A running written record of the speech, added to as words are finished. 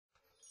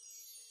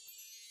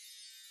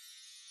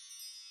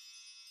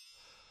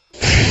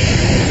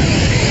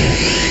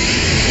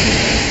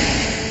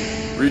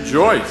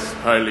Rejoice,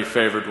 highly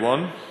favored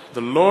one.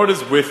 The Lord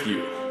is with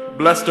you.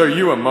 Blessed are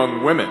you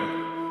among women.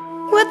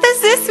 What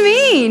does this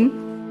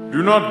mean?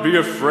 Do not be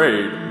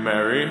afraid,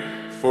 Mary,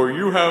 for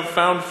you have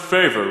found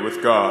favor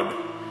with God.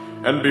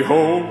 And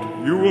behold,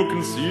 you will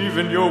conceive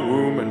in your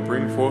womb and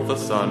bring forth a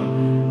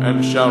son,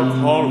 and shall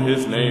call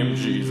his name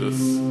Jesus.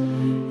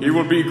 He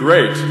will be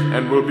great,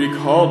 and will be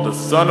called the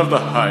Son of the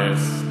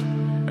Highest.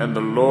 And the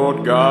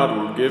Lord God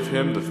will give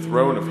him the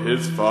throne of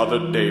his father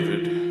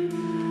David.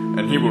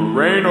 And he will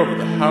reign over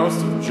the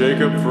house of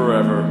Jacob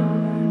forever,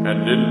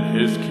 and in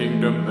his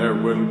kingdom there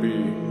will be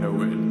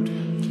no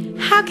end.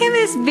 How can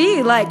this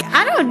be?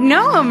 I don't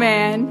know a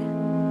man.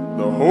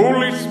 The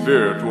Holy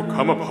Spirit will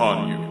come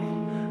upon you,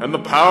 and the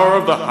power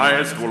of the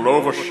Highest will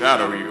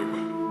overshadow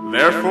you.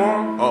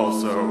 Therefore,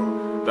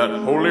 also, that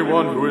Holy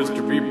One who is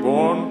to be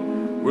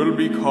born will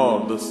be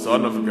called the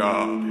Son of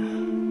God.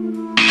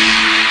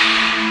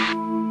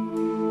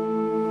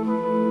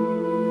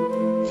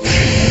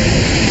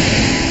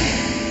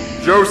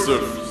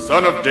 Joseph,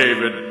 son of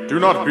David, do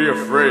not be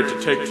afraid to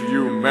take to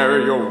you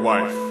Mary your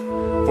wife,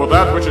 for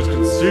that which is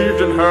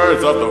conceived in her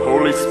is of the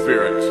Holy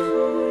Spirit.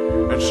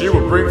 And she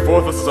will bring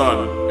forth a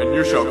son, and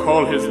you shall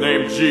call his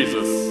name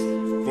Jesus,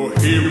 for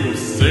he will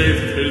save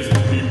his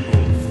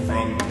people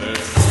from their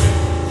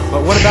sins.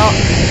 But what about...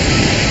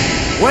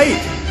 Wait!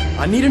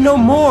 I need to know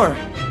more!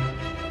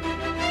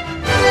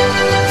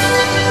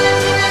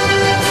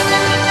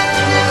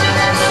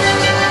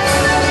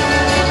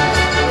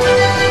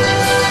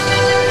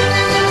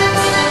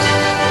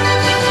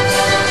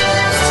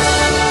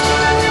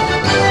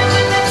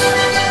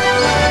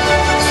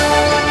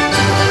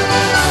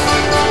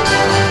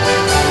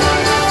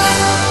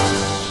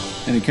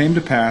 And it came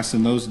to pass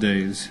in those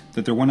days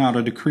that there went out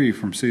a decree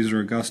from Caesar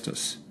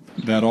Augustus,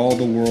 that all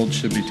the world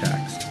should be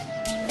taxed.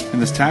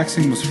 And this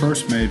taxing was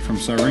first made from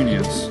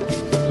Cyrenius,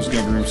 who was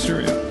governor of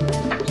Syria.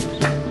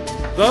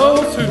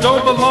 Those who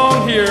don't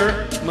belong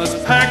here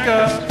must pack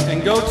up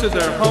and go to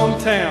their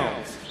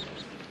hometowns.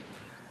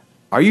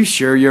 Are you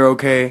sure you're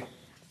okay?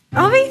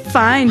 I'll be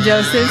fine,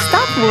 Joseph.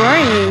 Stop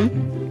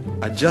worrying.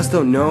 I just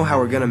don't know how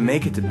we're gonna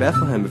make it to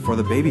Bethlehem before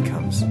the baby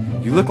comes.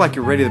 You look like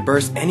you're ready to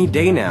burst any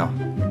day now.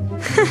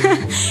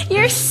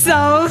 You're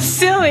so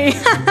silly.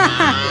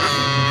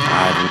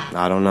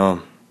 I don't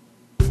know.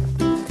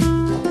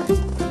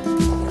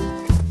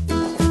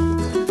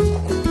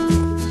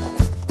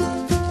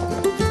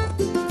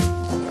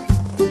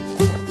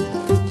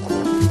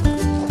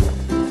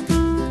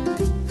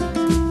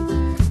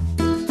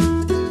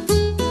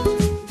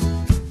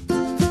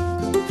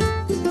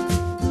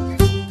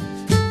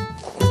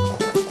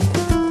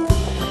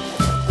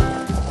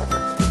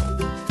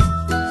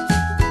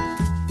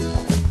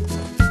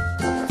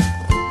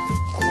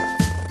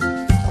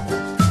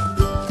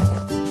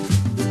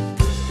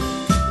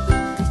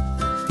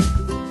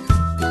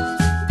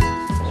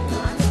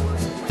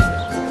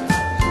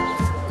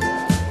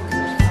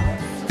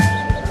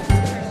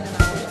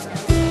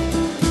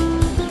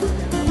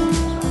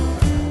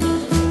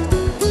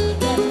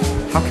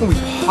 How can we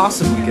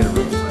possibly get a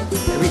room?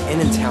 Every inn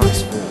in town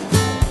is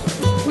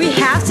full. We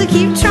have to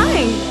keep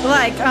trying.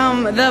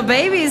 The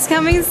baby's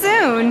coming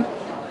soon.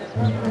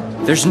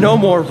 There's no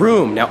more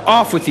room. Now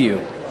off with you.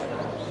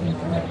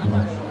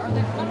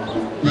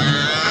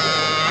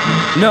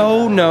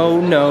 No.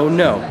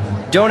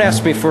 Don't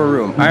ask me for a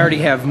room. I already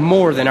have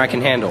more than I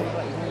can handle.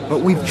 But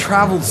we've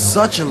traveled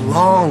such a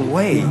long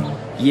way.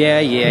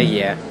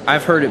 Yeah.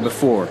 I've heard it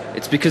before.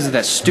 It's because of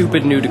that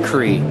stupid new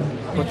decree.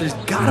 But there's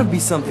gotta be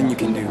something you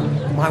can do.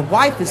 My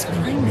wife is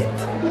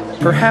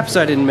pregnant. Perhaps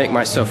I didn't make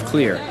myself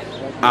clear.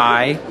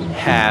 I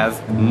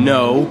have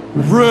no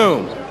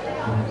room.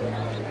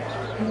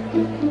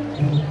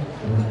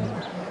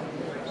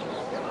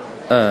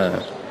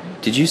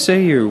 Did you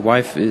say your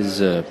wife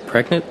is,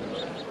 pregnant?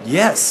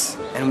 Yes,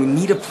 and we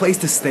need a place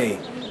to stay,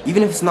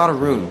 even if it's not a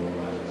room.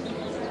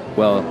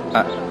 Well,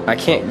 I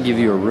can't give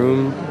you a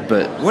room,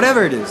 but...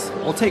 Whatever it is,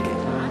 we'll take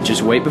it.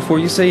 Just wait before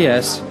you say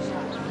yes.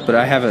 But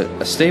I have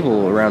a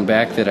stable around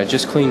back that I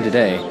just cleaned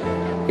today.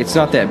 It's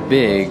not that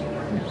big,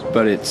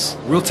 but it's...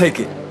 We'll take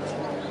it.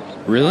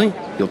 Really?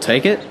 You'll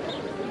take it?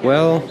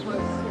 Well,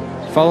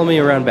 follow me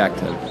around back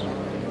then.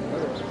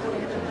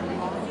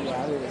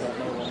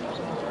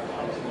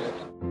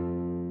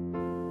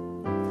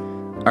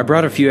 I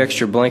brought a few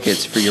extra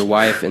blankets for your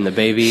wife and the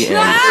baby and...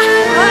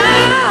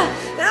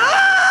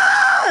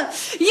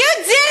 You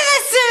did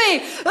this to me!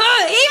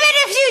 Even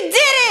if you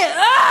did it!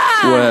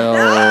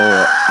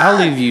 Well, I'll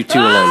leave you two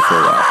alone for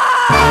a while.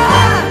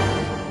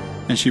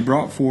 And she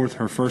brought forth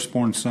her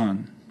firstborn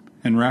son,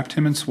 and wrapped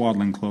him in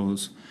swaddling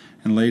clothes,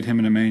 and laid him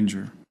in a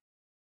manger.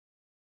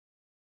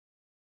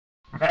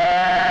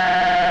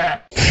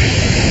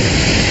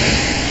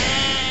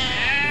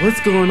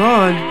 What's going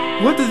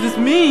on? What does this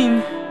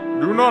mean?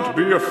 Do not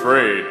be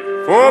afraid,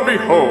 for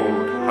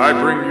behold, I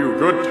bring you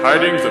good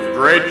tidings of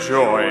great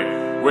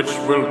joy, which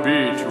will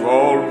be to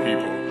all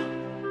people.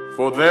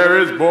 For there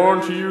is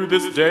born to you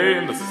this day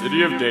in the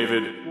city of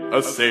David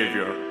a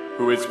Savior,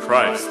 who is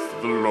Christ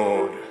the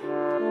Lord.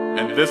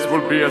 And this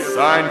will be a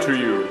sign to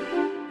you.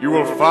 you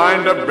will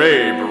find a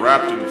babe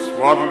wrapped in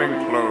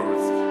swaddling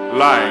clothes,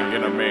 lying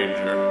in a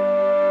manger.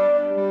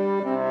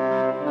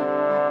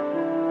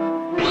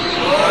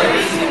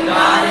 Glory to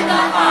God in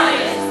the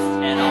highest,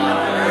 and on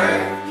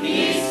earth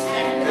peace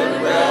and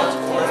goodwill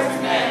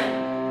towards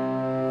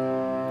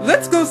men.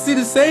 Let's go see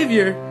the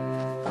Savior.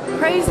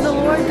 Praise the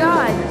Lord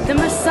God, the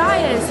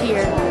Messiah is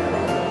here.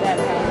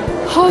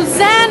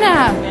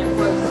 Hosanna!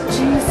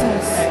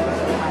 Jesus,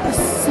 the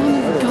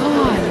Son of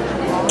God.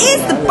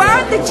 It's the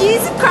birth of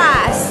Jesus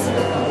Christ.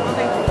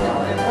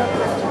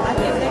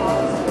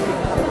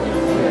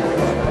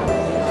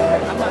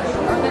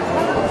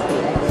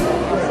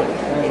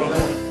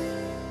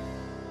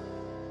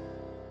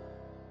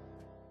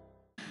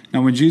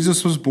 Now when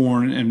Jesus was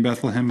born in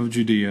Bethlehem of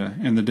Judea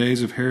in the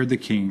days of Herod the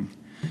king,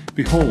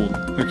 behold,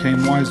 there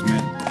came wise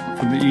men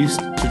from the east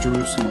to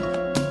Jerusalem.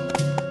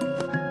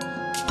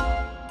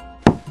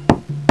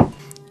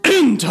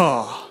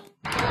 Enter!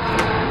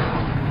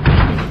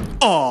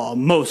 Ah,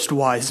 most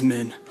wise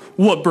men,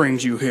 what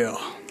brings you here?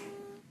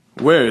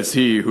 Where is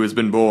he who has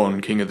been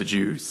born King of the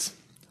Jews?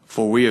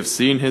 For we have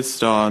seen his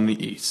star in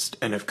the east,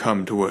 and have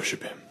come to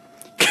worship him.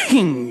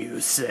 King,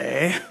 you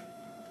say?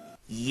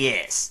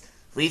 Yes,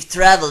 we've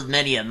traveled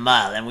many a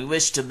mile, and we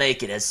wish to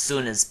make it as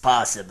soon as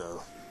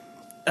possible.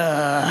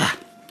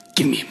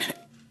 Give me a minute.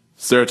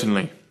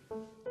 Certainly.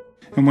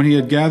 And when he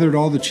had gathered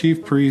all the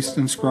chief priests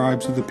and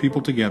scribes of the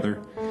people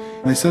together,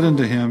 they said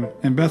unto him,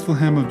 In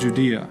Bethlehem of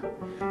Judea,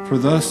 for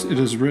thus it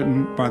is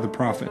written by the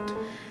prophet,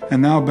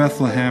 And thou,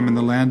 Bethlehem, in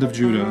the land of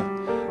Judah,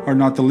 art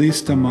not the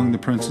least among the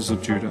princes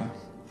of Judah.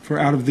 For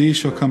out of thee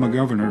shall come a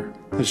governor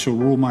that shall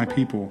rule my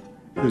people,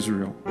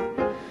 Israel.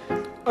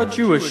 A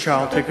Jewish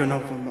child taken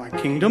over my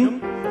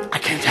kingdom? I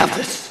can't have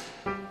this.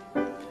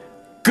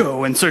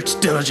 Go and search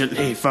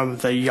diligently for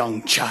the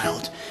young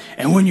child,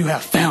 and when you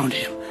have found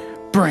him,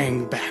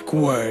 bring back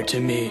word to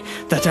me,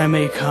 that I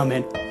may come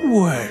and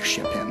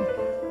worship him.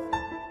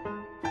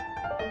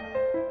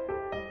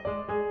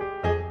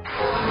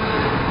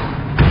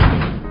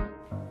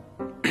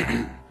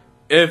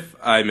 If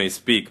I may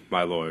speak,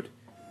 my lord.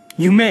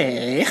 You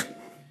may.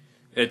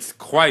 It's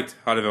quite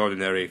out of the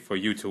ordinary for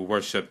you to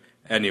worship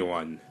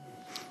anyone.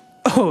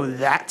 Oh,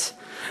 that?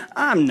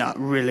 I'm not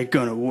really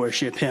gonna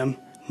worship him.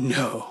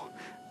 No,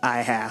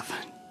 I have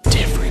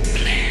different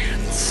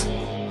plans.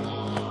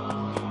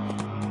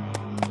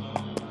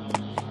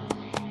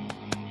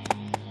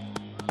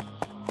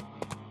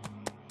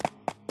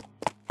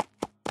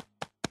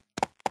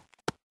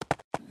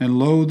 And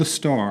lo, the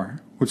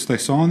star, which they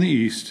saw in the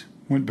east,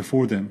 went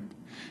before them,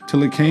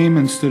 till it came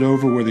and stood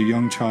over where the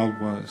young child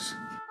was.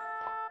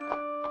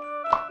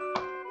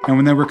 And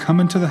when they were come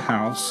into the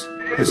house,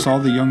 they saw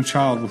the young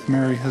child with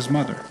Mary his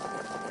mother,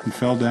 and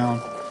fell down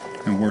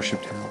and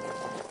worshipped him.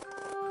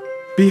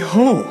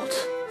 Behold,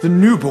 the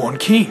newborn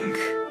king.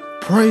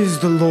 Praise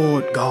the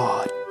Lord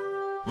God.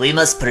 We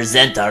must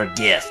present our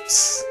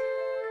gifts.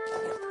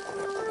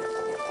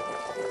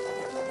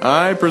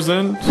 I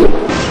present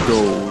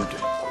gold.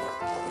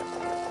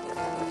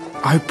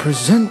 I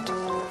present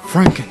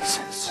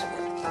frankincense.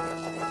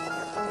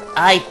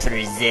 I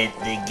present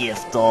the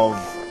gift of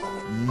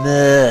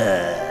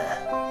myrrh.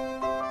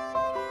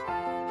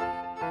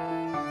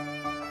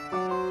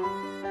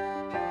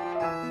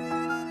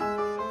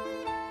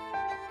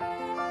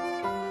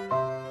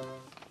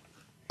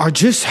 I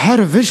just had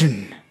a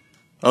vision.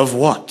 Of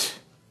what?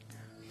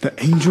 The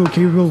angel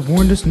Gabriel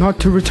warned us not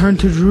to return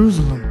to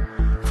Jerusalem,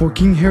 for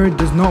King Herod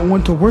does not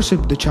want to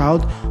worship the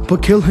child,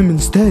 but kill him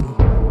instead.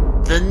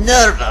 The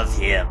nerve of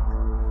him!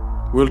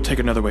 We'll take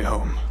another way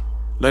home.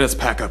 Let us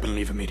pack up and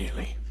leave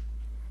immediately.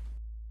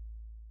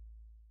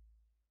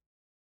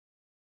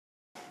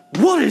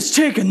 What is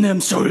taking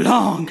them so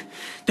long?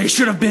 They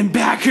should have been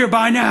back here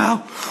by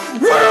now.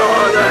 Where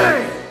are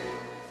they?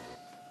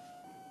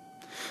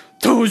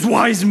 Those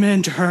wise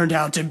men turned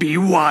out to be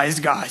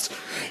wise guys.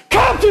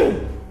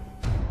 Captain!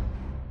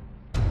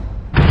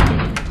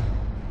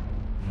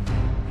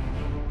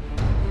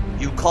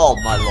 You called,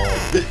 my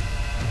lord.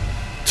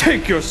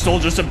 Take your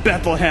soldiers to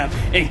Bethlehem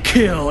and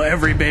kill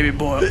every baby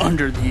boy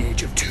under the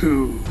age of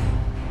 2.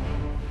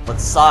 But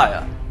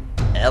sire,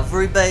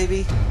 every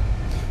baby?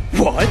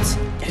 What?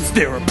 Is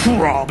there a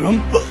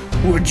problem?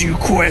 Would you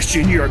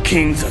question your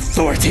king's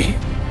authority?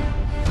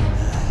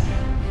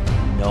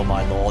 No,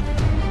 my lord.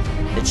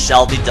 It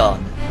shall be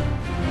done.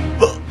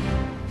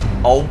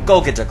 Oh,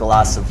 go get a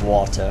glass of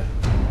water.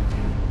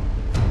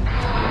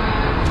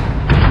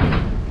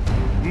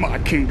 My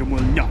kingdom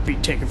will not be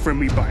taken from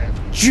me by a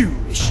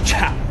Jewish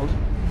child.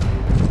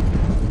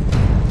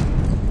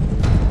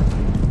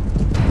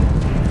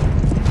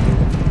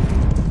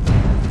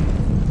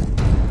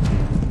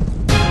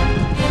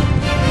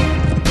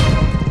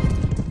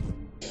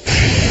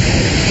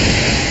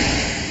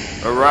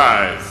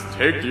 Arise,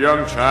 take the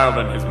young child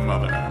and his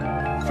mother.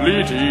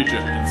 Flee to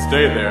Egypt and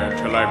stay there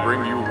until I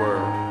bring you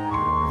word.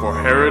 For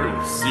Herod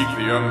will seek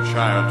the young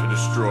child to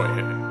destroy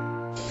him.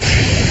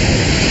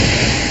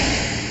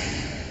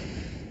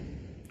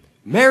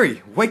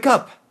 Mary, wake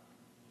up!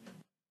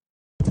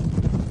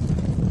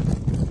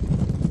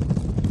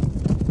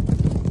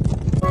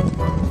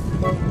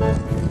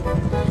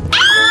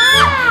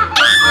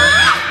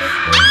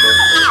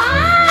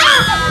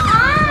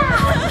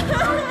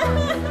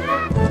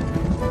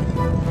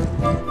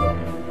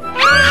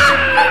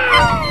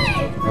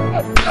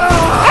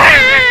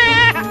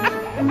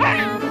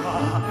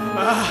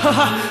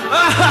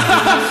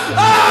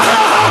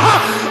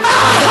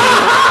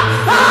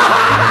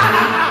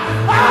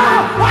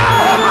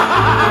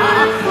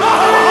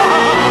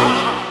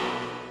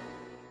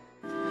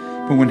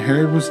 when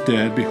Herod was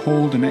dead,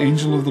 behold, an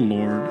angel of the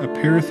Lord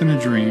appeareth in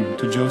a dream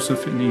to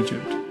Joseph in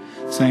Egypt,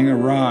 saying,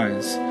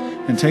 Arise,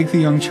 and take the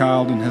young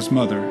child and his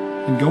mother,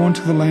 and go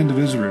into the land of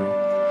Israel,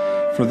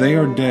 for they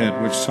are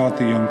dead which sought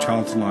the young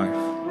child's life.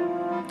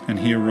 And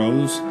he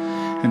arose,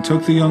 and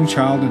took the young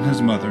child and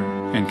his mother,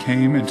 and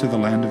came into the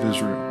land of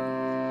Israel.